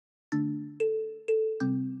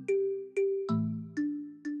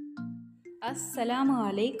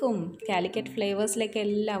അസ്സലാമലൈക്കും കാലിക്കറ്റ് ഫ്ലേവേഴ്സിലേക്ക്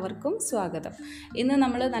എല്ലാവർക്കും സ്വാഗതം. ഇന്ന്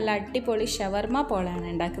നമ്മൾ നല്ല അടിപൊളി ഷവർമ പോളയാണ്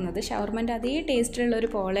ഉണ്ടാക്കുന്നത്. ഷവർമൻ്റെ അതേ ടേസ്റ്റിലുള്ള ഒരു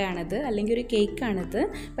പോളയാണിത്, അല്ലെങ്കിൽ ഒരു കേക്കാണിത്.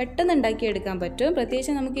 പെട്ടെന്ന് ഉണ്ടാക്കിയെടുക്കാൻ പറ്റും.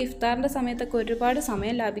 പ്രത്യേകിച്ച് നമുക്ക് ഇഫ്താറിൻ്റെ സമയത്തൊക്കെ ഒരുപാട്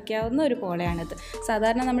സമയം ലാഭിക്കാവുന്ന ഒരു പോളയാണിത്.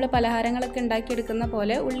 സാധാരണ നമ്മൾ പലഹാരങ്ങളൊക്കെ ഉണ്ടാക്കിയെടുക്കുന്ന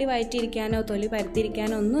പോലെ ഉള്ളി വഴറ്റിയിരിക്കാനോ തൊലി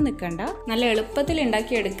പരത്തിയിരിക്കാനോ ഒന്നും നിൽക്കണ്ട. നല്ല എളുപ്പത്തിൽ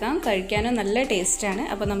ഉണ്ടാക്കിയെടുക്കാം, കഴിക്കാനോ നല്ല ടേസ്റ്റാണ്.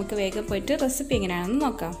 അപ്പോൾ നമുക്ക് വേഗം പോയിട്ട് റെസിപ്പി എങ്ങനെയാണെന്ന്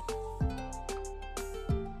നോക്കാം.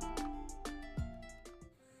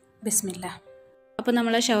 ബിസ്മില്ല. അപ്പോൾ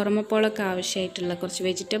നമ്മൾ ഷവർമ പോളൊക്കെ ആവശ്യമായിട്ടുള്ള കുറച്ച്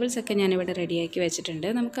വെജിറ്റബിൾസൊക്കെ ഞാനിവിടെ റെഡിയാക്കി വെച്ചിട്ടുണ്ട്.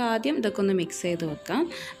 നമുക്ക് ആദ്യം ഇതൊക്കെ ഒന്ന് മിക്സ് ചെയ്ത് വെക്കാം.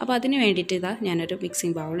 അപ്പോൾ അതിന് വേണ്ടിയിട്ട് ഞാനൊരു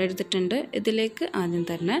മിക്സിംഗ് ബൗൾ എടുത്തിട്ടുണ്ട്. ഇതിലേക്ക് ആദ്യം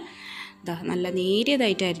തന്നെ നല്ല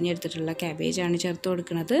നേരിയതായിട്ട് അരിഞ്ഞെടുത്തിട്ടുള്ള ക്യാബേജാണ് ചേർത്ത്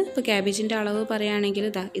കൊടുക്കുന്നത്. ഇപ്പോൾ ക്യാബേജിൻ്റെ അളവ് പറയുകയാണെങ്കിൽ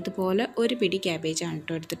ഇതുപോലെ ഒരു പിടി ക്യാബേജാണ്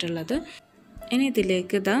കേട്ടോ എടുത്തിട്ടുള്ളത്. ഇനി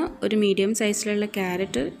ഇതിലേക്ക് ഒരു മീഡിയം സൈസിലുള്ള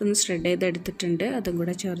ക്യാരറ്റ് ഒന്ന് ഷ്രെഡ് ചെയ്തെടുത്തിട്ടുണ്ട്, അതും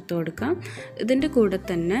കൂടെ ചേർത്ത് കൊടുക്കാം. ഇതിൻ്റെ കൂടെ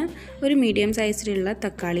തന്നെ ഒരു മീഡിയം സൈസിലുള്ള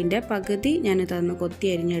തക്കാളിൻ്റെ പകുതി ഞാനിതൊന്ന് കൊത്തി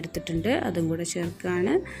അരിഞ്ഞെടുത്തിട്ടുണ്ട്, അതും കൂടെ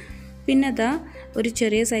ചേർക്കുകയാണ്. പിന്നെ ഒരു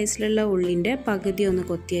ചെറിയ സൈസിലുള്ള ഉള്ളിൻ്റെ പകുതി ഒന്ന്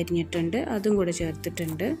കൊത്തി അരിഞ്ഞിട്ടുണ്ട്, അതും കൂടെ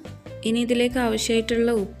ചേർത്തിട്ടുണ്ട്. ഇനി ഇതിലേക്ക്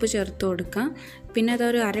ആവശ്യമായിട്ടുള്ള ഉപ്പ് ചേർത്ത് കൊടുക്കാം. പിന്നെ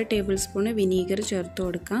ഒരു 1/2 ടേബിൾ സ്പൂൺ വിനീഗർ ചേർത്ത്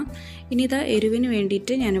കൊടുക്കാം. ഇനി എരിവിന്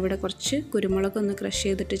വേണ്ടിയിട്ട് ഞാനിവിടെ കുറച്ച് കുരുമുളക് ഒന്ന് ക്രഷ്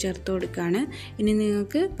ചെയ്തിട്ട് ചേർത്ത് കൊടുക്കുകയാണ്. ഇനി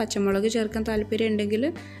നിങ്ങൾക്ക് പച്ചമുളക് ചേർക്കാൻ താല്പര്യം ഉണ്ടെങ്കിൽ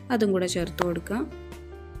അതും കൂടെ ചേർത്ത് കൊടുക്കാം.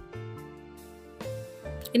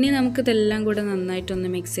 ഇനി നമുക്കിതെല്ലാം കൂടെ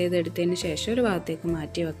നന്നായിട്ടൊന്ന് മിക്സ് ചെയ്തെടുത്തതിന് ശേഷം ഒരു ഭാഗത്തേക്ക്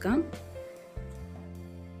മാറ്റി വെക്കാം.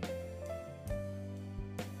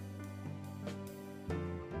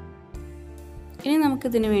 ഇനി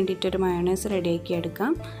നമുക്കിതിന് വേണ്ടിയിട്ടൊരു മയോണൈസ് റെഡിയാക്കി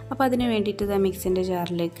എടുക്കാം. അപ്പോൾ അതിന് വേണ്ടിയിട്ട് മിക്സിൻ്റെ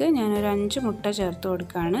ജാറിലേക്ക് ഞാനൊരു 5 മുട്ട ചേർത്ത്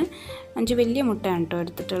കൊടുക്കുകയാണ്. 5 വലിയ മുട്ടയാണ് കേട്ടോ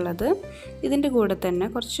എടുത്തിട്ടുള്ളത്. ഇതിൻ്റെ കൂടെ തന്നെ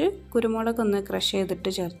കുറച്ച് കുരുമുളകൊന്ന് ക്രഷ്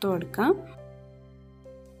ചെയ്തിട്ട് ചേർത്ത് കൊടുക്കാം.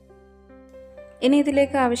 ഇനി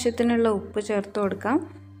ഇതിലേക്ക് ആവശ്യത്തിനുള്ള ഉപ്പ് ചേർത്ത് കൊടുക്കാം.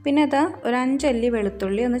 പിന്നെ ഒരു 5 അല്ലി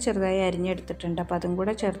വെളുത്തുള്ളി ഒന്ന് ചെറുതായി അരിഞ്ഞെടുത്തിട്ടുണ്ട്, അപ്പോൾ അതും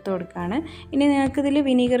കൂടെ ചേർത്ത് കൊടുക്കുകയാണ്. ഇനി നിങ്ങൾക്കിതിൽ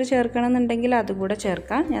വിനീഗർ ചേർക്കണമെന്നുണ്ടെങ്കിൽ അതും കൂടെ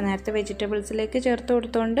ചേർക്കാം. ഞാൻ നേരത്തെ വെജിറ്റബിൾസിലേക്ക് ചേർത്ത്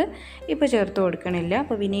കൊടുത്തുകൊണ്ട് ഇപ്പോൾ ചേർത്ത് കൊടുക്കണില്ല.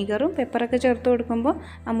 അപ്പോൾ വിനീഗറും പെപ്പറൊക്കെ ചേർത്ത് കൊടുക്കുമ്പോൾ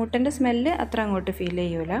ആ മുട്ടൻ്റെ സ്മെല്ല് അത്ര അങ്ങോട്ട് ഫീൽ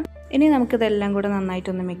ചെയ്യൂല. ഇനി നമുക്കിതെല്ലാം കൂടെ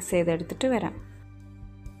നന്നായിട്ടൊന്ന് മിക്സ് ചെയ്തെടുത്തിട്ട് വരാം.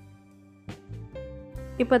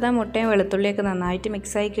 ഇപ്പോൾ മുട്ടയും വെളുത്തുള്ളിയൊക്കെ നന്നായിട്ട്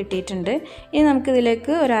മിക്സായി കിട്ടിയിട്ടുണ്ട്. ഇനി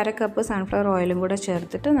നമുക്കിതിലേക്ക് ഒരു 1/2 കപ്പ് സൺഫ്ലവർ ഓയിലും കൂടെ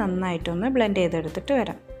ചേർത്തിട്ട് നന്നായിട്ടൊന്ന് ബ്ലെൻഡ് ചെയ്തെടുത്തിട്ട്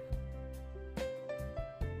വരാം.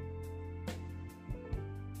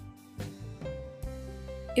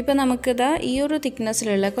 ഇപ്പോൾ നമുക്കിത് ഈ ഒരു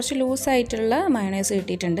തിക്നെസ്സിലുള്ള കുറച്ച് ലൂസായിട്ടുള്ള മയോണൈസ്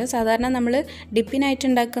കിട്ടിയിട്ടുണ്ട്. സാധാരണ നമ്മൾ ഡിപ്പിനായിട്ട്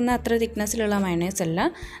ഉണ്ടാക്കുന്ന അത്ര തിക്നെസ്സിലുള്ള മയോണൈസ് അല്ല.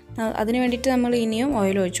 അതിന് വേണ്ടിയിട്ട് നമ്മൾ ഇനിയും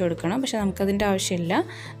ഓയിൽ ഒഴിച്ചു കൊടുക്കണം, പക്ഷേ നമുക്കതിൻ്റെ ആവശ്യമില്ല.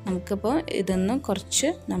 നമുക്കിപ്പോൾ ഇതൊന്നും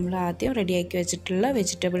കുറച്ച് നമ്മൾ ആദ്യം റെഡിയാക്കി വെച്ചിട്ടുള്ള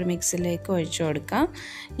വെജിറ്റബിൾ മിക്സിലേക്ക് ഒഴിച്ചു കൊടുക്കാം.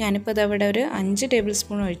 ഞാനിപ്പോൾ ഇതവിടെ ഒരു 5 ടേബിൾ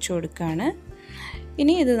സ്പൂൺ ഒഴിച്ചു കൊടുക്കുകയാണ്.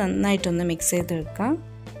 ഇനി ഇത് നന്നായിട്ടൊന്ന് മിക്സ് ചെയ്തെടുക്കാം.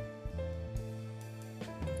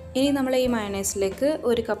 ഇനി നമ്മൾ ഈ മയോണൈസിലേക്ക്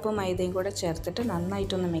 1 കപ്പ് മൈദയും കൂടെ ചേർത്തിട്ട്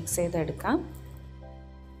നന്നായിട്ടൊന്ന് മിക്സ് ചെയ്തെടുക്കാം.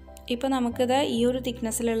 ഇപ്പോൾ നമുക്കിത് ഈ ഒരു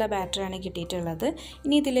തിക്നെസ്സിലുള്ള ബാറ്ററാണ് കിട്ടിയിട്ടുള്ളത്.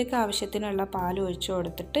 ഇനി ഇതിലേക്ക് ആവശ്യത്തിനുള്ള പാൽ ഒഴിച്ചു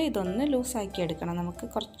കൊടുത്തിട്ട് ഇതൊന്ന് ലൂസാക്കി എടുക്കണം. നമുക്ക്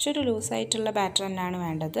കുറച്ചൊരു ലൂസായിട്ടുള്ള ബാറ്റർ തന്നെയാണ്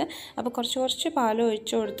വേണ്ടത്. അപ്പോൾ കുറച്ച് പാൽ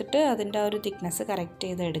ഒഴിച്ചു കൊടുത്തിട്ട് അതിൻ്റെ ഒരു തിക്നെസ് കറക്റ്റ്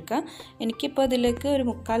ചെയ്തെടുക്കുക. എനിക്കിപ്പോൾ ഇതിലേക്ക് ഒരു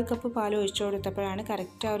 3/4 കപ്പ് പാൽ ഒഴിച്ചു കൊടുത്തപ്പോഴാണ്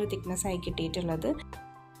കറക്റ്റ് ആ ഒരു തിക്നെസ് ആയി കിട്ടിയിട്ടുള്ളത്.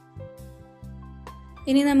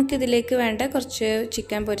 ഇനി നമുക്കിതിലേക്ക് വേണ്ട കുറച്ച്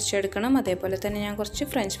ചിക്കൻ പൊരിച്ചെടുക്കണം. അതേപോലെ തന്നെ ഞാൻ കുറച്ച്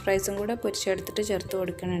ഫ്രഞ്ച് ഫ്രൈസും കൂടെ പൊരിച്ചെടുത്തിട്ട് ചേർത്ത്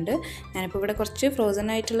കൊടുക്കുന്നുണ്ട്. ഞാനിപ്പോൾ ഇവിടെ കുറച്ച് ഫ്രോസൺ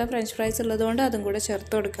ആയിട്ടുള്ള ഫ്രഞ്ച് ഫ്രൈസ് ഉള്ളതുകൊണ്ട് അതും കൂടെ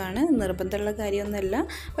ചേർത്ത് കൊടുക്കുകയാണ്. നിർബന്ധമുള്ള കാര്യമൊന്നുമില്ല,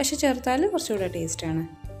 പക്ഷേ ചേർത്താൽ കുറച്ചുകൂടെ ടേസ്റ്റാണ്.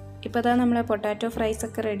 ഇപ്പോൾ നമ്മളെ പൊട്ടാറ്റോ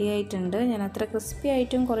ഫ്രൈസൊക്കെ റെഡി ആയിട്ടുണ്ട്. ഞാൻ അത്ര ക്രിസ്പി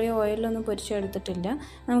ആയിട്ടും കുറേ ഓയിലൊന്നും പൊരിച്ചെടുത്തിട്ടില്ല.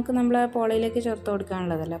 നമുക്ക് നമ്മളെ പോളയിലേക്ക് ചേർത്ത്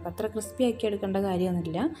കൊടുക്കാനുള്ളതല്ല, അപ്പോൾ അത്ര ക്രിസ്പി ആക്കി എടുക്കേണ്ട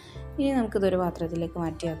കാര്യമൊന്നുമില്ല. ഇനി നമുക്കിതൊരു പാത്രത്തിലേക്ക്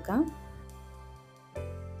മാറ്റി വെക്കാം.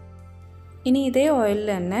 ഇനി ഇതേ ഓയിലിൽ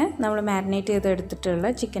തന്നെ നമ്മൾ മാരിനേറ്റ് ചെയ്തെടുത്തിട്ടുള്ള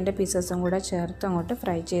ചിക്കൻ്റെ പീസസും കൂടെ ചേർത്ത് അങ്ങോട്ട്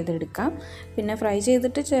ഫ്രൈ ചെയ്തെടുക്കാം. പിന്നെ ഫ്രൈ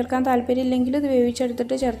ചെയ്തിട്ട് ചേർക്കാൻ താല്പര്യമില്ലെങ്കിൽ ഇത്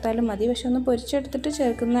വേവിച്ചെടുത്തിട്ട് ചേർത്താലും മതി, പക്ഷെ ഒന്ന് പൊരിച്ചെടുത്തിട്ട്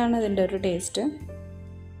ചേർക്കുന്നതാണ് ഇതിൻ്റെ ഒരു ടേസ്റ്റ്.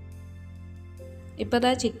 ഇപ്പോൾ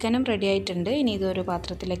ചിക്കനും റെഡി ആയിട്ടുണ്ട്. ഇനി ഇതൊരു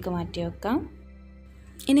പാത്രത്തിലേക്ക് മാറ്റി വെക്കാം.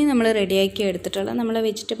 ഇനി നമ്മൾ റെഡിയാക്കി എടുത്തിട്ടുള്ള നമ്മളെ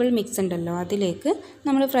വെജിറ്റബിൾ മിക്സ് ഉണ്ടല്ലോ, അതിലേക്ക്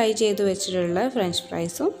നമ്മൾ ഫ്രൈ ചെയ്ത് വെച്ചിട്ടുള്ള ഫ്രഞ്ച്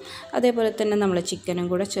ഫ്രൈസും അതേപോലെ തന്നെ നമ്മൾ ചിക്കനും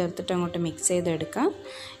കൂടെ ചേർത്തിട്ട് അങ്ങോട്ട് മിക്സ് ചെയ്തെടുക്കാം.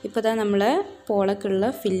 ഇപ്പോൾ നമ്മൾ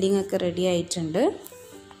പോളക്കുള്ള ഫില്ലിംഗ് ഒക്കെ റെഡി ആയിട്ടുണ്ട്.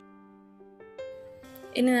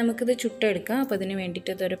 ഇനി നമുക്കിത് ചുട്ടെടുക്കാം. അപ്പോൾ അതിന്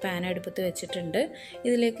വേണ്ടിയിട്ട് ഇതൊരു പാൻ അടുപ്പത്ത് വെച്ചിട്ടുണ്ട്.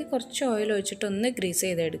 ഇതിലേക്ക് കുറച്ച് ഓയിൽ ഒഴിച്ചിട്ട് ഒന്ന് ഗ്രീസ്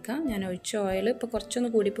ചെയ്തെടുക്കാം. ഞാൻ ഒഴിച്ച ഓയിൽ ഇപ്പോൾ കുറച്ചൊന്ന്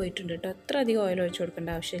കൂടി പോയിട്ടുണ്ട് കേട്ടോ. അത്ര അധികം ഓയിൽ ഒഴിച്ച് കൊടുക്കേണ്ട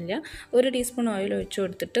ആവശ്യമില്ല. 1 ടീസ്പൂൺ ഓയിൽ ഒഴിച്ച്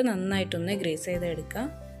കൊടുത്തിട്ട് നന്നായിട്ടൊന്ന് ഗ്രീസ് ചെയ്തെടുക്കാം.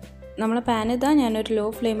 നമ്മളെ പാൻ ഞാനൊരു ലോ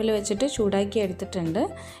ഫ്ലെയിമിൽ വെച്ചിട്ട് ചൂടാക്കി എടുത്തിട്ടുണ്ട്.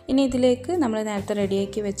 ഇനി ഇതിലേക്ക് നമ്മൾ നേരത്തെ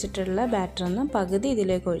റെഡിയാക്കി വെച്ചിട്ടുള്ള ബാറ്ററൊന്ന് പകുതി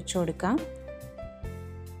ഇതിലേക്ക് ഒഴിച്ചു കൊടുക്കാം.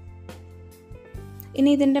 ഇനി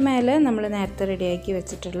ഇതിൻ്റെ മേലെ നമ്മൾ നേരത്തെ റെഡിയാക്കി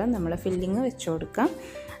വെച്ചിട്ടുള്ള നമ്മളെ ഫില്ലിങ് വെച്ച് കൊടുക്കാം.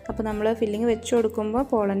 അപ്പോൾ നമ്മൾ ഫില്ലിങ് വെച്ച് കൊടുക്കുമ്പോൾ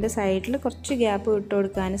പോളൻ്റെ സൈഡിൽ കുറച്ച് ഗ്യാപ്പ് വിട്ട്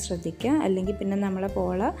കൊടുക്കാൻ ശ്രദ്ധിക്കുക. അല്ലെങ്കിൽ പിന്നെ നമ്മളെ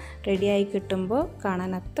പോള റെഡിയായി കിട്ടുമ്പോൾ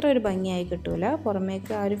കാണാൻ അത്ര ഒരു ഭംഗിയായി കിട്ടില്ല.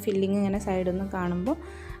 പുറമേക്ക് ആ ഒരു ഫില്ലിങ് ഇങ്ങനെ സൈഡിൽ നിന്ന് കാണുമ്പോൾ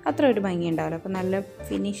അത്ര ഒരു ഭംഗി ഉണ്ടാവില്ല. അപ്പോൾ നല്ല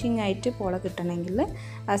ഫിനിഷിംഗ് ആയിട്ട് പോള കിട്ടണമെങ്കിൽ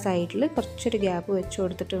ആ സൈഡിൽ കുറച്ചൊരു ഗ്യാപ്പ് വെച്ച്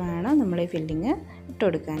കൊടുത്തിട്ട് വേണം നമ്മൾ ഈ ഫില്ലിങ് ഇട്ട്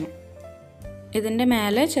കൊടുക്കാൻ. ഇതിൻ്റെ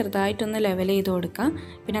മേലെ ചെറുതായിട്ടൊന്ന് ലെവൽ ചെയ്ത് കൊടുക്കാം.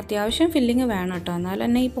 പിന്നെ അത്യാവശ്യം ഫില്ലിങ് വേണം കേട്ടോ, എന്നാൽ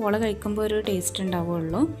തന്നെ ഈ പോള കഴിക്കുമ്പോൾ ഒരു ടേസ്റ്റ്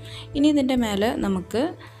ഉണ്ടാവുള്ളൂ. ഇനി ഇതിൻ്റെ മേലെ നമുക്ക്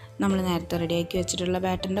നമ്മൾ നേരത്തെ റെഡിയാക്കി വെച്ചിട്ടുള്ള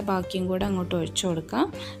ബാറ്ററിൻ്റെ ബാക്കിയും കൂടെ അങ്ങോട്ട് ഒഴിച്ചു കൊടുക്കാം.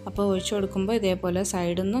 അപ്പോൾ ഒഴിച്ചു കൊടുക്കുമ്പോൾ ഇതേപോലെ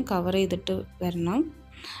സൈഡിൽ നിന്ന് കവർ ചെയ്തിട്ട് വരണം,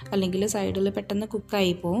 അല്ലെങ്കിൽ സൈഡിൽ പെട്ടെന്ന്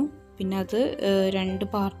കുക്കായി പോവും. പിന്നെ അത് രണ്ട്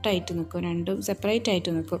പാർട്ടായിട്ട് നിൽക്കും, രണ്ടും സെപ്പറേറ്റ്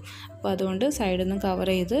ആയിട്ട് നിൽക്കും. അപ്പോൾ അതുകൊണ്ട് സൈഡിൽ നിന്ന് കവർ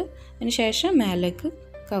ചെയ്ത് അതിന് ശേഷം മേലേക്ക്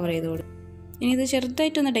കവർ ചെയ്ത് കൊടുക്കും. ഇനി ഇത്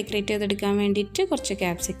ചെറുതായിട്ടൊന്ന് ഡെക്കറേറ്റ് ചെയ്തെടുക്കാൻ വേണ്ടിയിട്ട് കുറച്ച്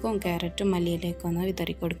ക്യാപ്സിക്കവും ക്യാരറ്റും മല്ലിയിലേക്കും ഒന്ന്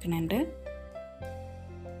വിതറി കൊടുക്കുന്നുണ്ട്.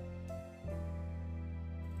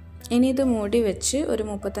 ഇനി ഇത് മൂടി വെച്ച് ഒരു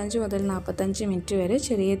 35 മുതൽ 45 മിനിറ്റ് വരെ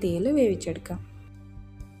ചെറിയ തീയിൽ വേവിച്ചെടുക്കാം.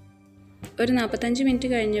 ഒരു 45 മിനിറ്റ്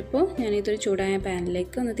കഴിഞ്ഞപ്പോൾ ഞാനിതൊരു ചൂടായ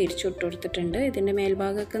പാനിലേക്ക് ഒന്ന് തിരിച്ചിട്ട് കൊടുത്തിട്ടുണ്ട്. ഇതിൻ്റെ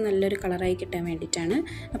മേൽഭാഗമൊക്കെ നല്ലൊരു കളറായി കിട്ടാൻ വേണ്ടിയിട്ടാണ്.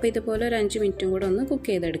 അപ്പോൾ ഇതുപോലെ ഒരു 5 മിനിറ്റും കൂടെ ഒന്ന് കുക്ക്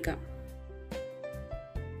ചെയ്തെടുക്കാം.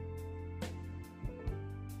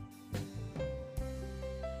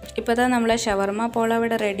 ഇപ്പോൾ ഇതാ നമ്മളെ ഷവർമ പോള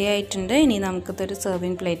ഇവിടെ റെഡി ആയിട്ടുണ്ട്. ഇനി നമുക്കിതൊരു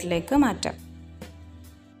സെർവിങ് പ്ലേറ്റിലേക്ക് മാറ്റാം.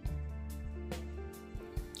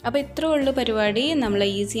 അപ്പോൾ ഇത്രേ ഉള്ളൂ പരിപാടി. നമ്മൾ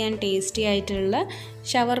ഈസി ആൻഡ് ടേസ്റ്റി ആയിട്ടുള്ള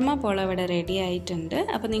ഷവർമ പോള ഇവിടെ റെഡി ആയിട്ടുണ്ട്.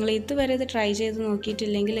 അപ്പോൾ നിങ്ങൾ ഇതുവരെ ഇത് ട്രൈ ചെയ്ത്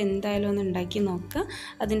നോക്കിയിട്ടില്ലെങ്കിൽ എന്തായാലും ഒന്ന് ഉണ്ടാക്കി നോക്കുക.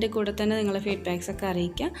 അതിൻ്റെ കൂടെ തന്നെ നിങ്ങളുടെ ഫീഡ്ബാക്സൊക്കെ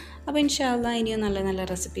അറിയിക്കുക. അപ്പോൾ ഇൻഷാ അല്ലാഹ് ഇനിയും നല്ല നല്ല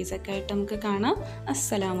റെസിപ്പീസൊക്കെ ആയിട്ട് നമുക്ക് കാണാം.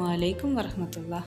 അസ്സലാമു അലൈക്കും വറഹ്മത്തുള്ളാഹി.